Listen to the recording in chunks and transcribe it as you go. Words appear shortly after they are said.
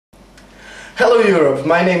Hello Europe,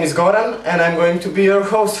 my name is Goran and I'm going to be your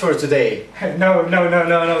host for today.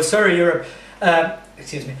 No, sorry Europe.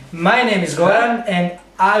 Excuse me. My name is Goran and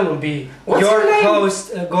I will be your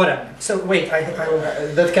host, Goran. So wait, I will...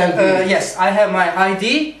 that can't be... yes, I have my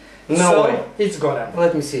ID. No so way. It's Goran.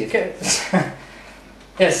 Let me see it. Okay.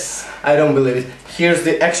 Yes. I don't believe it. Here's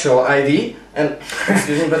the actual ID and...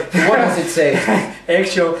 excuse me, but what does it say?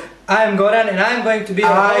 Actual... I am Goran and I am going to be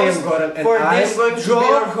your host for this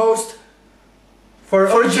draw host for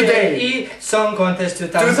today. OGAE Song Contest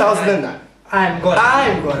 2009. I am Goran. I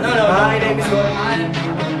am Goran. No, my name is Goran.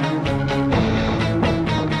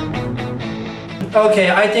 Okay,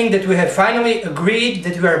 I think that we have finally agreed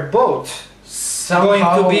that we are both going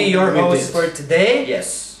to be your host for today.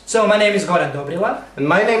 Yes. So my name is Goran Dobrilav. And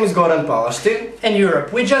my name is Goran Palaštin. And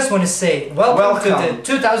Europe, we just want to say welcome to the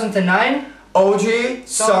 2009 OGAE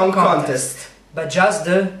Song Contest. But just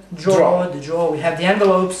the draw. We have the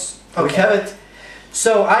envelopes. Okay. We have it.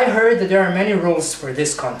 So I heard that there are many rules for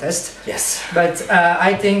this contest. Yes. But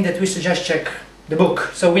I think that we should just check the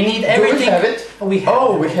book. So we need everything. Do we have it? We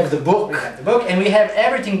have we have the book. We have the book and we have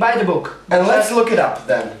everything by the book. And let's look it up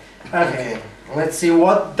then. Okay. Let's see,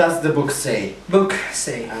 what does the book say? Book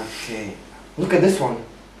say. Okay. Look at this one.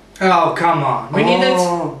 Oh, come on. We need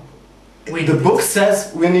it. The book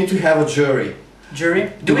says we need to have a jury.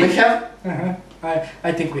 Jury? Do we have?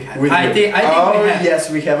 I think we have. I think we have. Yes,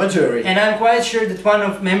 we have a jury. And I'm quite sure that one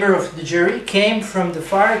member of the jury came from the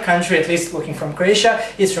far country, at least looking from Croatia.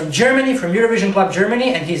 He's from Germany, from Eurovision Club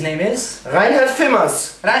Germany, and his name is? Reinhard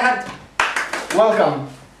Fimas. Reinhard. Welcome.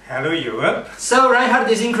 Hello Europe. So Reinhard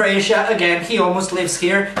is in Croatia again. He almost lives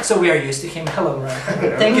here, so we are used to him. Hello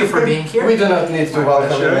Reinhard. Thank you for being here. We do not need to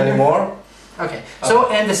welcome him anymore. Okay. So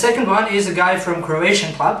and the second one is a guy from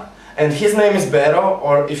Croatian club. And his name is Bero,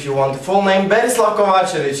 or if you want the full name, Berislav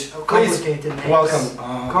Kovačević. Complicated names. Welcome.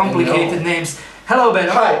 Complicated names. Hello Bero.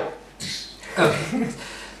 Hi. Okay.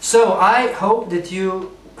 So I hope that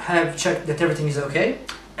you have checked that everything is okay.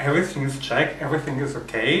 Everything is checked, everything is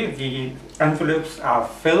okay. The envelopes are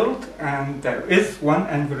filled and there is one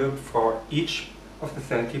envelope for each of the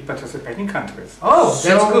 30 participating countries. Oh,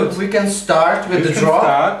 that's good. We can start with the draw.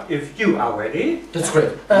 Start if you are ready. That's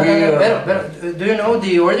great. Bero, do you know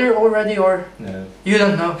the order already or? No. You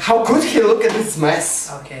don't know? How could he look at this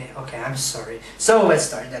mess? Okay, I'm sorry. So let's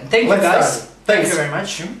start then. Thank you guys. Thank you very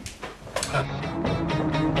much.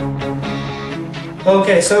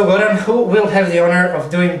 Okay, so Goran, who will have the honor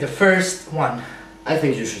of doing the first one? I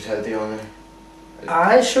think you should have the honor.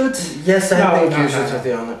 I should? Yes, I think you should have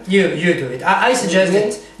the honor. You do it. I suggest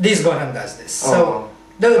that this Goran does this. So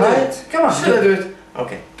do it. Come on. Should I do it?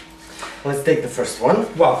 Okay. Let's take the first one.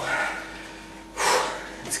 Wow.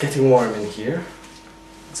 It's getting warm in here.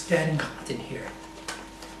 It's getting hot in here.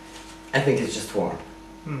 I think it's just warm.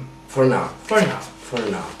 For now. For now. For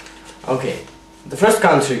now. Okay. The first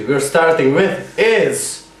country we're starting with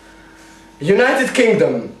is United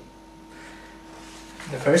Kingdom.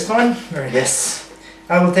 The first one? Very nice.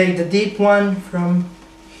 I will take the deep one from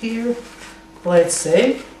here, let's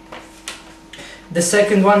say. The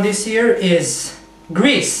second one this year is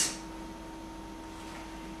Greece.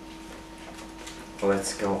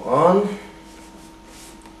 Let's go on.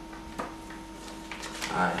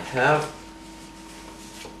 I have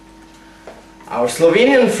our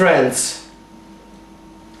Slovenian friends.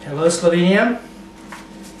 Hello Slovenia.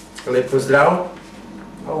 Lep pozdrav.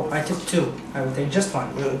 Oh, I took two. I will take just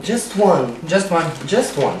one. Just one. Just one.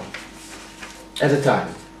 Just one. At a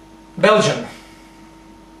time. Belgium.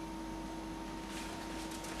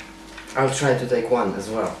 I'll try to take one as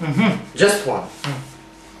well. Just one.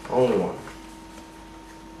 Only one.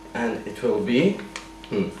 And it will be...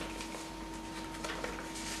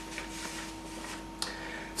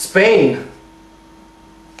 Spain.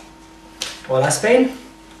 Hola Spain.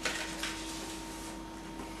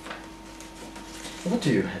 What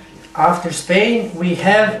do you have here? After Spain we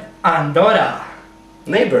have Andorra.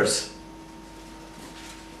 Neighbors.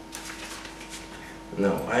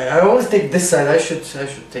 No, I always take this side. I should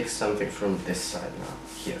take something from this side now.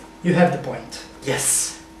 Here. You have the point.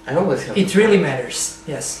 Yes. I always have. It really matters.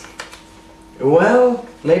 Yes. Well,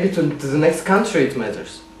 maybe to the next country it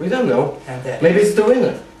matters. We don't know. And then maybe it's the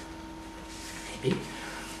winner. Maybe.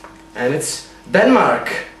 And it's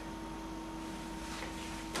Denmark.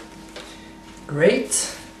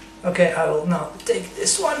 Great. Okay, I will now take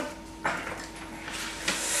this one.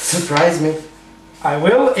 Surprise me. I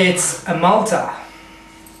will. It's a Malta.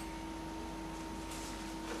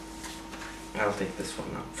 I'll take this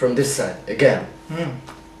one now. From this side, again.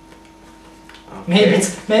 Okay.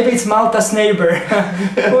 Maybe it's Malta's neighbor.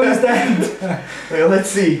 Who is that? Well, let's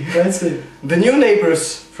see. Let's see. The new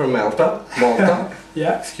neighbors from Malta.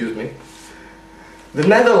 Yeah. Excuse me. The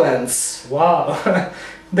Netherlands. Wow.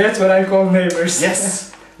 That's what I call neighbors.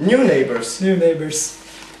 Yes. New neighbors. New neighbors.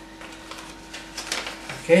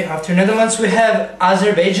 Okay, after Netherlands we have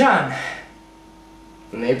Azerbaijan.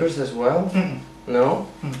 Neighbors as well? Mm-mm. No?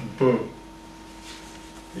 Mm-mm.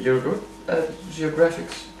 You're good at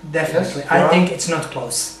geographics. Definitely. Yes, I wow. think it's not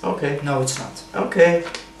close. Okay. No, it's not. Okay.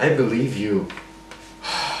 I believe you.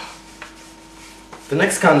 The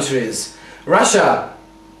next country is Russia.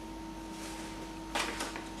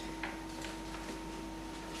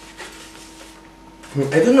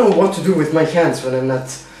 I don't know what to do with my hands when I'm not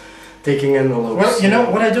taking envelopes. Well, you know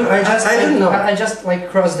what I do? I don't know. I just like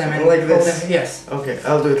cross them and Like fold this? them. Yes. Okay,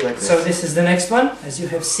 I'll do it like this. So this is the next one. As you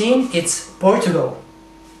have seen, it's Portugal.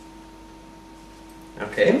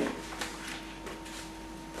 Okay.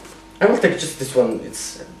 I will take just this one.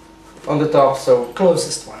 It's on the top, so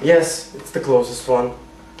Closest one. yes, it's the closest one.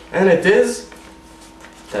 And it is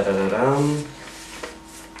da-da-da-dam,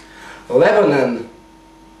 Lebanon.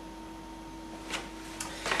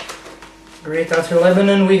 Great. After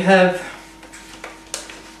Lebanon we have...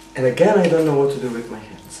 And again, I don't know what to do with my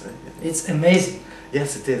hands. It's amazing.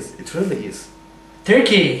 Yes, it is. It really is.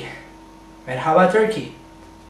 Turkey. And how about Turkey?